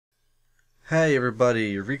Hey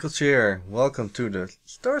everybody, Riekelt here. Welcome to the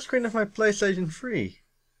start screen of my PlayStation 3.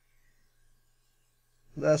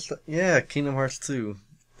 Kingdom Hearts 2.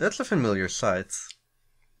 That's a familiar sight.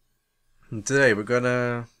 And today we're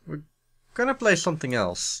gonna play something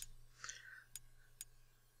else.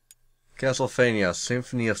 Castlevania,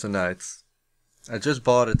 Symphony of the Night. I just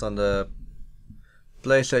bought it on the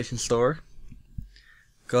PlayStation Store.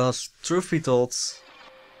 Cause, truth be told,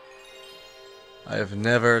 I have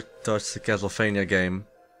never touched a Castlevania game.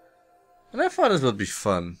 And I thought it would be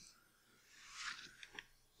fun.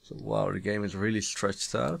 So wow, the game is really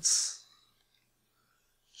stretched out.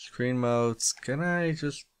 Screen mode, can I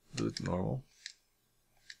just do it normal?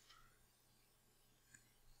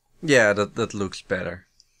 Yeah, that looks better.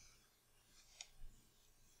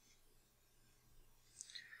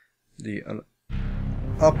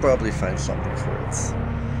 I'll probably find something for it.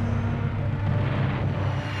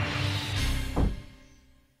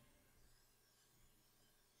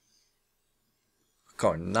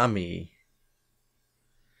 Konami.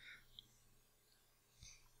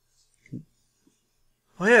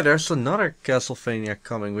 Oh yeah, there's another Castlevania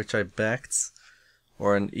coming, which I backed,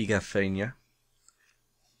 or an Igafania,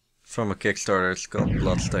 from a Kickstarter. It's called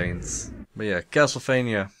Bloodstains. But yeah,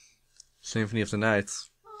 Castlevania, Symphony of the Night.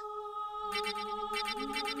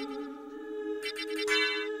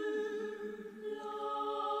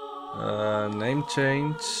 Name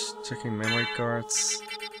change, checking memory cards.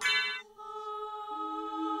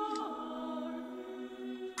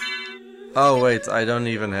 Oh wait, I don't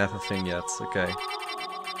even have a thing yet, okay.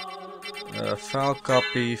 File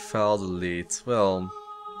copy, file delete. Well,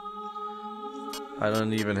 I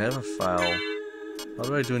don't even have a file. How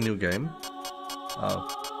do I do a new game? Oh,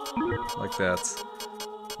 like that.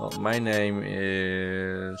 Well, my name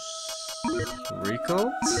is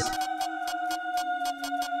Riekelt.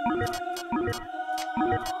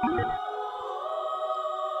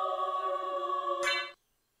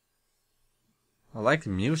 I like the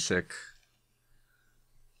music.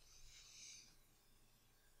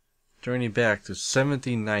 Journey back to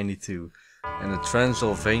 1792 and the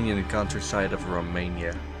Transylvanian countryside of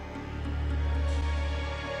Romania.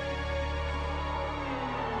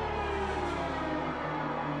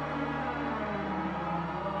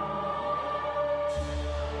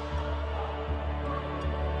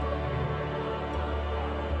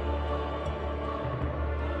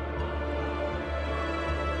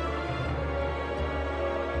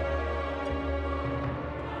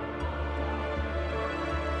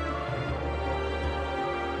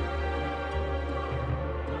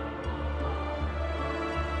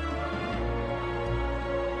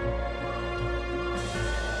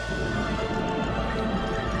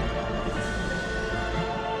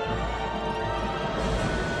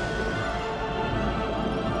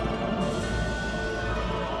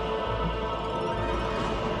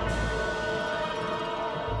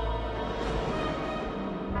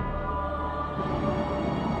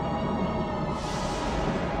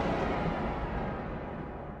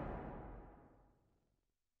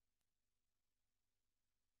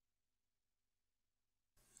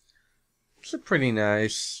 It's a pretty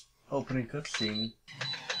nice opening cutscene.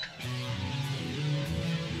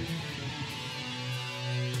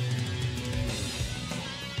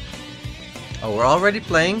 Oh, we're already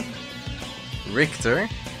playing Richter.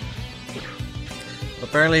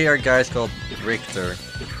 Apparently our guy's called Richter.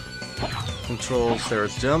 Controls,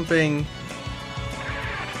 there's jumping.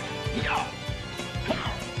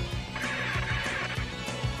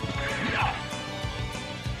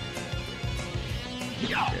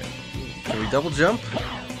 Can we double jump?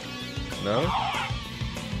 No?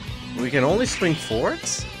 We can only swing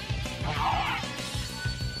forwards?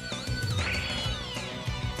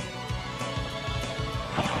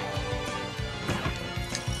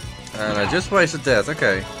 And I just wasted that,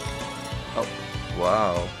 okay. Oh,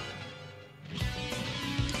 wow.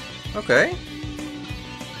 Okay.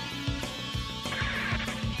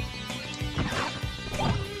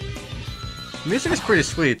 Music is pretty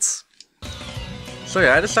sweet. So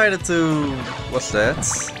yeah, I decided to... what's that?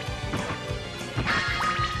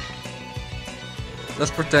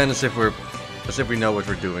 Let's pretend as if we know what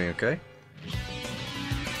we're doing, okay?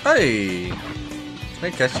 Hey! Can I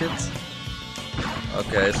catch it?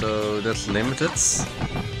 Okay, so that's limited.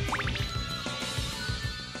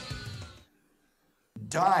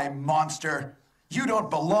 Die, monster! You don't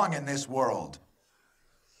belong in this world!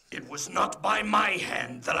 It was not by my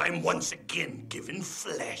hand that I'm once again given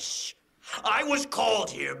flesh. I was called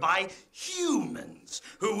here by humans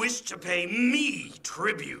who wish to pay me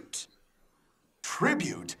tribute.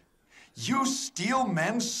 Tribute? You steal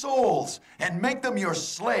men's souls and make them your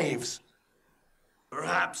slaves.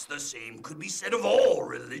 Perhaps the same could be said of all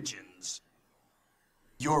religions.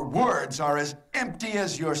 Your words are as empty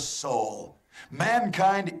as your soul.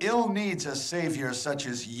 Mankind ill needs a savior such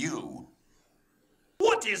as you.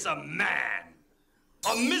 What is a man?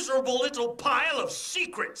 A miserable little pile of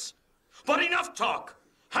secrets. But enough talk.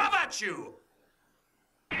 Have at you!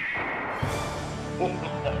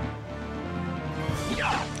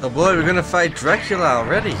 Oh boy, we're gonna fight Dracula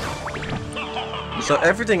already. So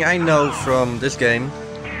everything I know from this game...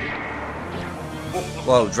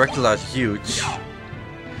 Whoa, Dracula is huge.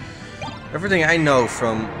 Everything I know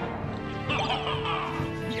from...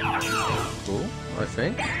 Cool, I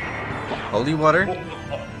think. Holy water.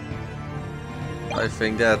 I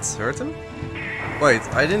think that hurt him? Wait,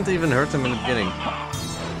 I didn't even hurt him in the beginning.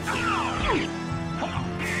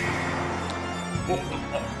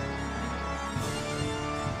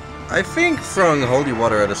 I think throwing holy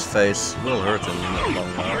water at his face will hurt him in the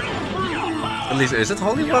long run. At least, is it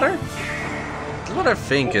holy water? That's what I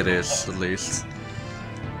think it is, at least.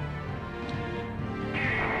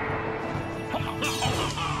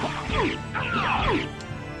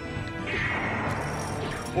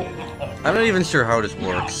 I'm not even sure how this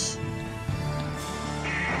works.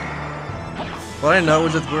 What I know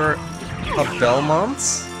is that we're a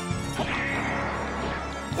Belmond.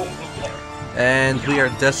 And we are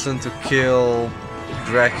destined to kill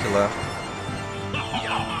Dracula.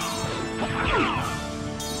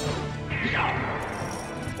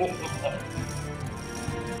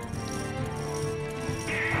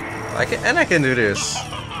 I can do this.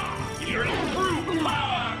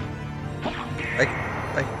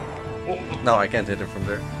 No, I can't hit him from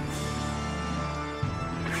there.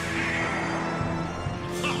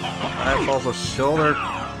 I have also shoulder.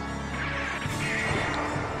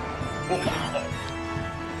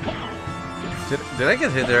 Did I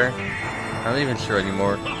get hit there? I'm not even sure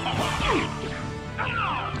anymore.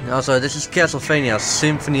 Also, this is Castlevania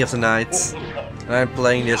Symphony of the Night. And I'm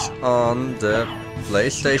playing this on the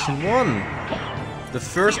PlayStation 1. The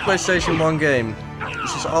first PlayStation 1 game.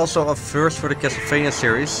 This is also a first for the Castlevania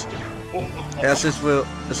series. As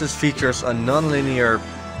this features a non-linear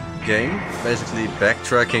game, basically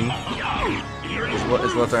backtracking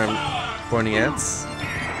is what I'm pointing at.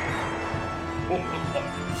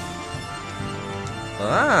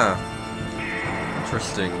 Ah,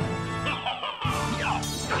 interesting.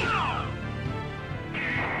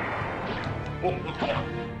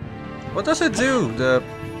 What does it do? The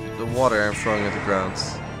water I'm throwing at the ground.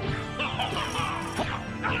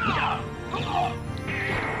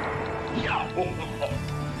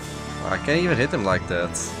 I can't even hit him like that.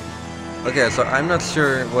 Okay, so I'm not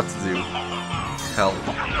sure what to do. Help.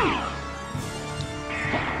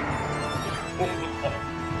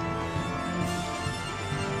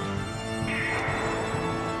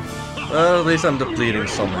 Well, at least I'm depleting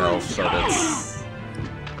some health, so that's...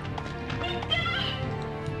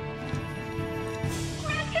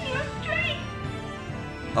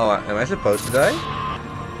 Oh, am I supposed to die?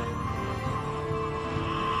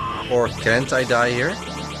 Or can't I die here?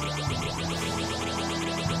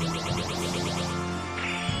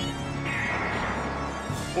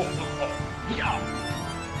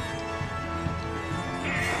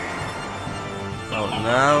 Oh,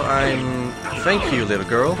 now I'm... Thank you, little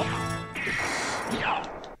girl.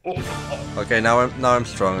 Okay, now I'm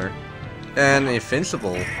stronger. And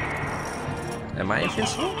invincible. Am I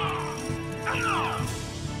invincible?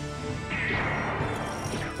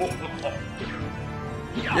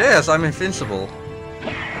 Yes, I'm invincible.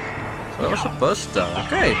 So I was supposed to die.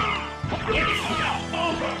 Okay.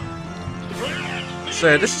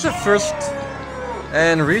 So this is the first,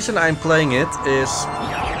 and the reason I'm playing it is...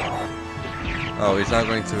 Oh, he's now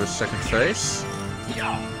going to a second phase.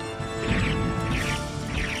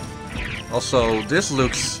 Also, this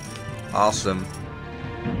looks awesome.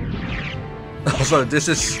 Also, this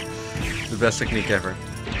is the best technique ever.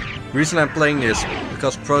 The reason I'm playing this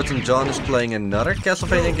because Proton John is playing another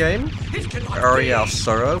Castlevania game, Aria of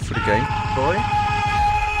Sorrow for the Game Boy.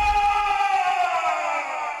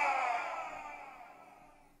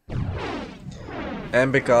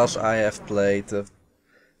 And because I have played the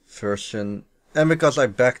version, and because I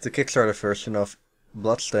backed the Kickstarter version of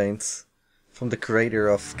Bloodstained from the creator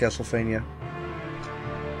of Castlevania.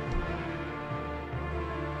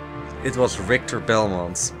 It was Richter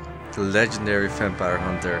Belmond, the legendary vampire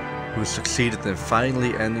hunter, who succeeded in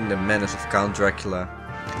finally ending the menace of Count Dracula,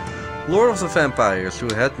 Lord of the Vampires,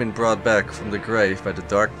 who had been brought back from the grave by the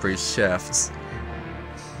Dark Priest Shaft.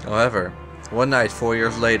 However, one night 4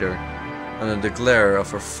 years later, under the glare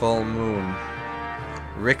of a full moon,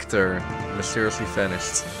 Richter mysteriously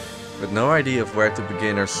vanished, with no idea of where to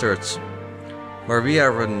begin her search. Maria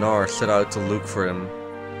Renard set out to look for him.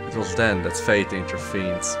 It was then that fate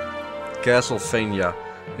intervened. Castlevania,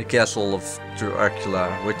 the castle of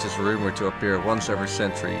Dracula, which is rumored to appear once every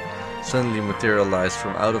century, suddenly materialized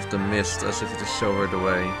from out of the mist as if to show her the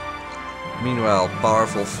way. Meanwhile,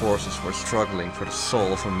 powerful forces were struggling for the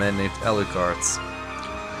soul of a man named Alucard.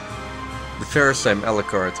 The very same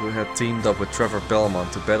Alucard who had teamed up with Trevor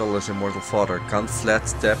Belmond to battle his immortal father, Count Vlad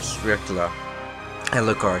Tepes Riekelt.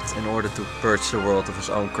 Alucard, in order to purge the world of his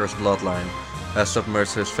own cursed bloodline, has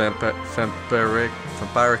submerged his vampiric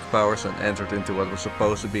powers and entered into what was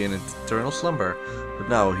supposed to be an eternal slumber, but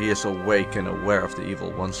now he is awake and aware of the evil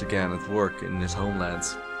once again at work in his homeland.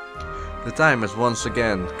 The time has once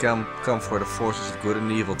again come for the forces of good and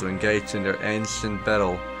evil to engage in their ancient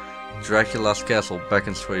battle. Dracula's castle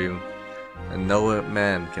beckons for you, and no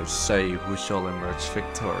man can say who shall emerge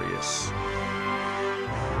victorious.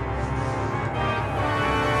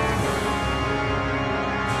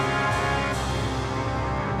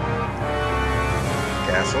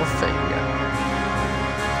 Castlevania.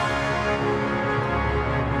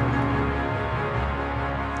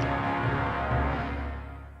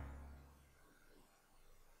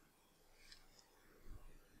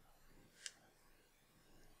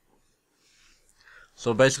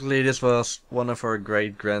 So basically this was one of our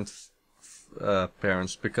great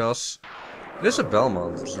grandparents, because it is a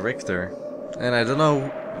Belmond, it's Richter. And I don't know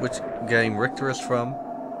which game Richter is from.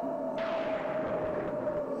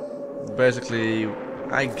 Basically,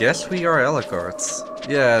 I guess we are Alucard.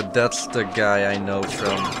 Yeah, that's the guy I know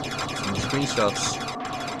from the screenshots.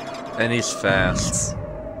 And he's fast.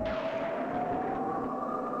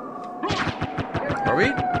 Are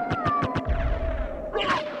we?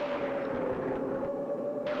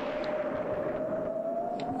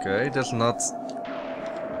 Okay, that's not...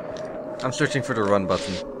 I'm searching for the run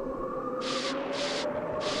button.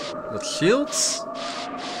 That's shields?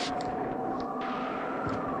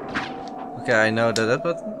 Okay, I know that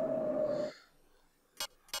button.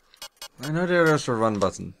 I know there's a run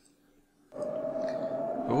button.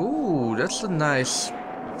 Ooh, that's a nice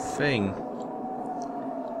thing.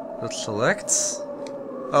 Let's select.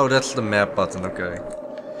 Oh, that's the map button, okay.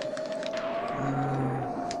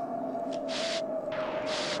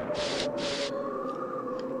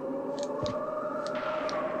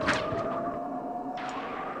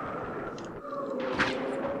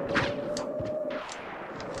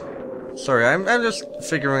 Sorry, I'm just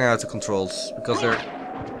figuring out the controls because they're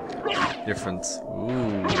different.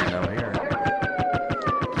 Ooh, we're now here.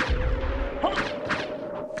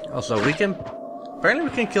 Also, we can... Apparently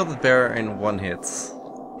we can kill the bear in one hit.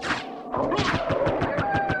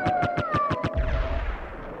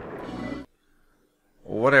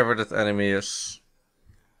 Whatever that enemy is.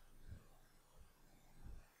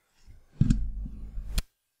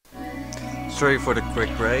 Sorry for the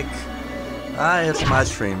quick break. I had some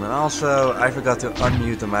ice cream, and also I forgot to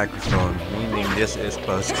unmute the microphone, meaning this is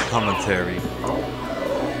post-commentary.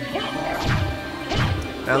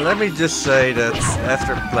 And let me just say that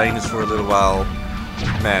after playing this for a little while,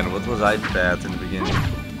 man, what was I bad in the beginning.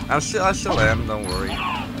 I still am, don't worry.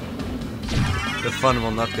 The fun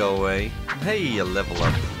will not go away. Hey, a level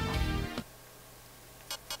up.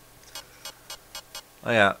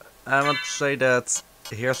 Oh yeah, I want to say that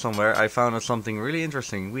here somewhere I found out something really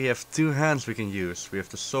interesting. We have two hands we can use. We have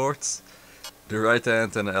the sword, the right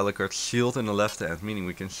hand, and the Alucard's shield in the left hand, meaning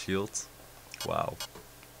we can shield. Wow.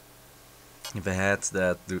 If a head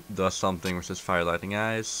that does something which is fire, lightning,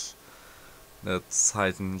 ice, that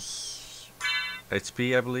heightens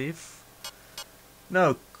HP, I believe.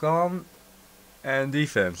 No, calm and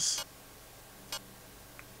defense.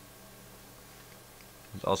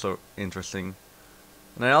 It's also interesting.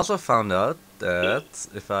 And I also found out that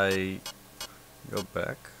if I go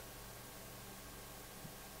back...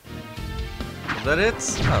 Is that it?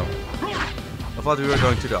 Oh. I thought we were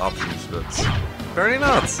going to the options, but apparently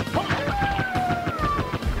not!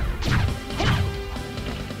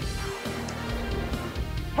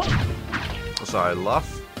 Also, I love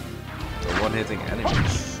the one-hitting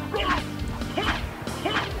enemies.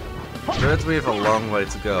 But we have a long way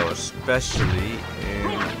to go, especially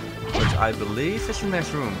in... which I believe is the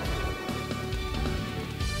next room.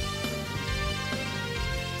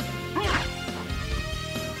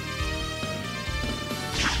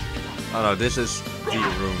 Oh no, this is the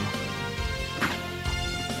room.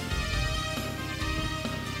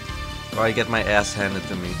 Where I get my ass handed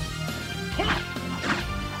to me.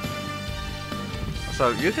 So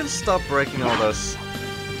you can stop breaking all those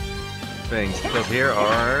things, because here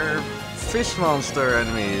are fish monster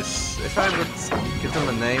enemies. If I would give them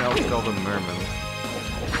a name, I would call them mermen.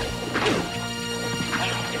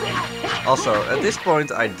 Also, at this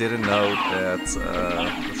point I didn't know that,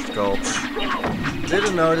 what's it called?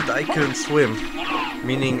 Didn't know that I couldn't swim.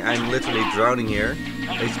 Meaning I'm literally drowning here.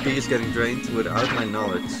 HP is getting drained without my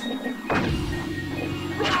knowledge.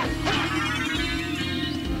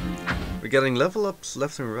 We're getting level ups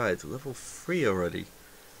left and right. Level 3 already.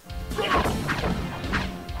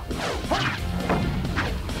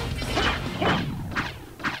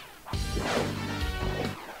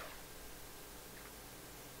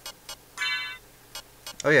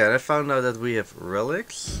 Oh yeah, and I found out that we have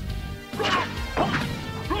relics.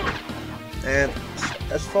 And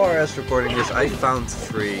as far as recording this, I found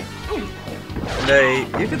 3.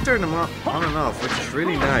 And you can turn them on and off, which is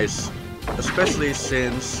really nice. Especially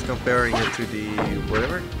since comparing it to the,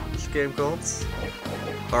 whatever this game called?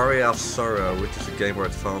 Aria of Sorrow, which is a Game Boy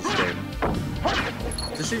Advance game.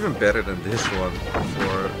 It's even better than this one,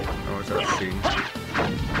 for what I've seen.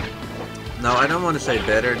 Now, I don't want to say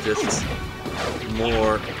better, just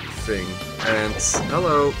more thing. And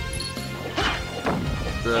hello,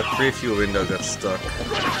 the preview window got stuck.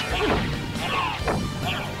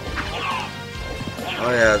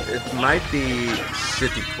 Oh yeah, it might be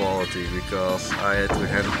shitty quality because I had to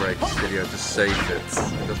handbrake this video to save it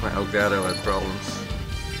because my Elgato had problems.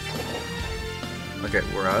 Okay,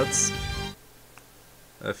 we're out.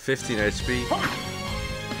 15 HP.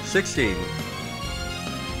 16.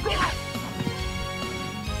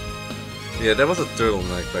 Yeah, that was a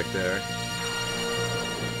turtleneck back there.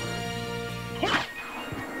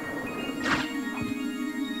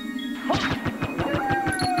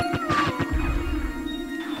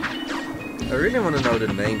 I really want to know the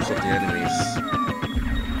names of the enemies.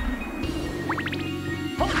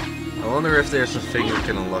 I wonder if there's a thing that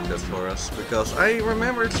can unlock that for us, because I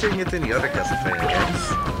remember seeing it in the other Castlevania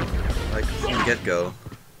games. Like from the get-go.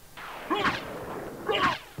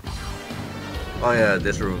 Oh yeah,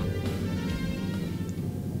 this room.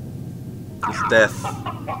 It's death.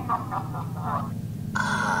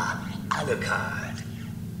 Ah, Alucard.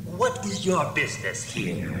 What is your business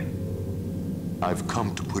here? I've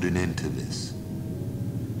come to put an end to this.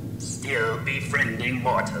 Still befriending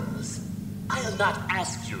mortals. I'll not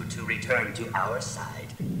ask you to return to our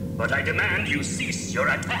side, but I demand you cease your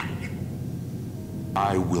attack.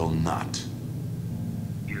 I will not.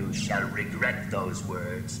 You shall regret those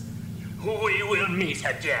words. We will meet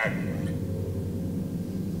again.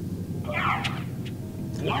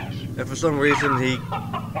 And for some reason he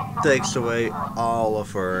takes away all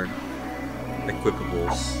of her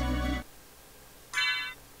equipables.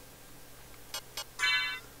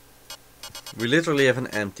 We literally have an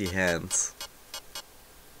empty hand.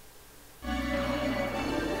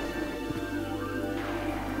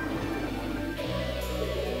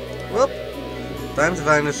 Well, time to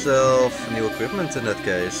find yourself new equipment in that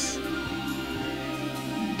case.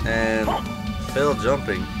 And fail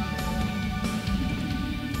jumping.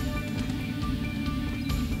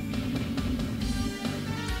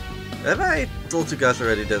 Have I told you guys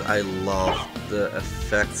already that I love the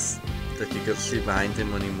effects that you can see behind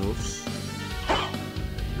him when he moves?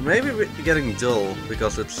 Maybe we're getting dull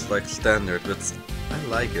because it's like standard, but I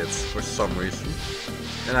like it for some reason.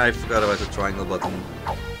 And I forgot about the triangle button.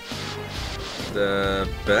 The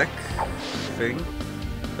back thing.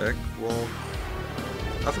 Back wall.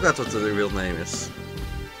 I forgot what the real name is.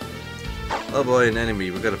 Oh boy, an enemy.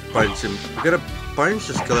 We gotta punch him. We gotta punch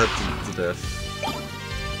the skeleton to death.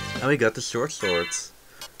 And we got the short sword.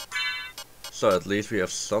 So at least we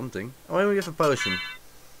have something. Oh, and we have a potion.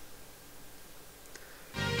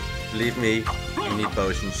 Believe me, you need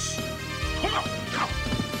potions.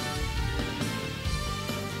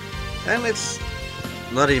 And it's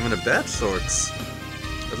not even a bad sword.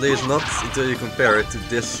 At least not until you compare it to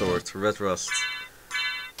this sword, Red Rust.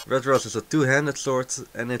 Red Rust is a two-handed sword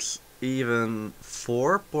and it's even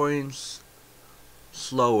 4 points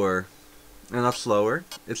slower. And not slower,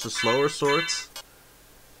 it's a slower sword.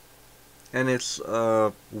 And it's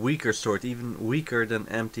a weaker sword, even weaker than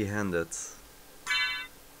empty-handed.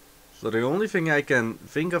 So the only thing I can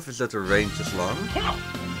think of is that the range is long.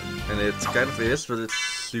 And it kind of is, but it's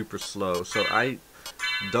super slow. So I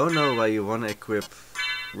don't know why you want to equip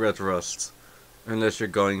Red Rust. Unless you're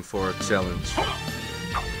going for a challenge.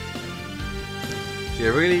 Yeah,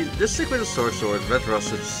 really, just stick with the sword. Red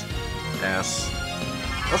Rust is ass.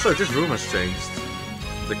 Also, this room has changed.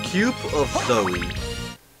 The Cube of Zoe.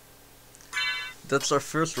 That's our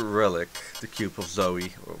first relic, the Cube of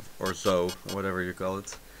Zoe, or Zoe, or whatever you call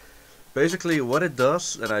it. Basically, what it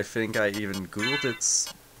does, and I think I even googled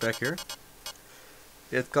it back here,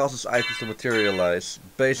 it causes items to materialize.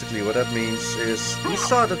 Basically, what that means is, we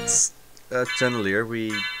saw that chandelier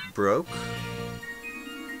we broke.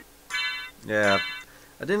 Yeah,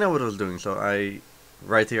 I didn't know what I was doing, so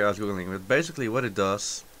right here I was googling. But basically what it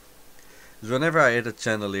does is whenever I hit a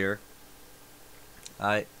chandelier,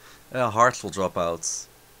 hearts will drop out.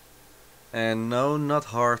 And no, not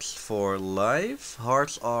hearts for life.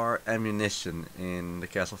 Hearts are ammunition in the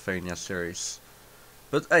Castlevania series.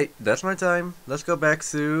 But hey, that's my time. Let's go back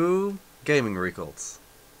to gaming Riekelt.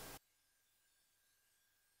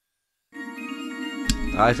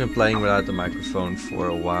 I've been playing without the microphone for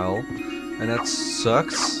a while, and that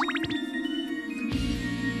sucks.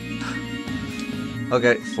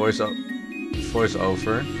 Okay, voice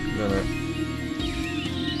over.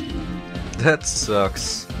 That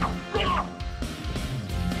sucks.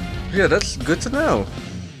 Yeah, that's good to know.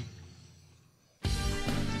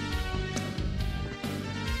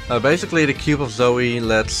 Basically, the Cube of Zoe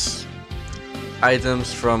lets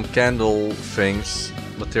items from candle things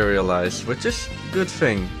materialize, which is a good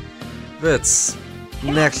thing. But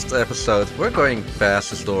next episode, we're going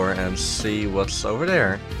past this door and see what's over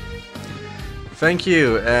there. Thank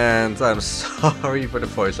you, and I'm sorry for the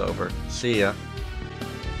voiceover. See ya.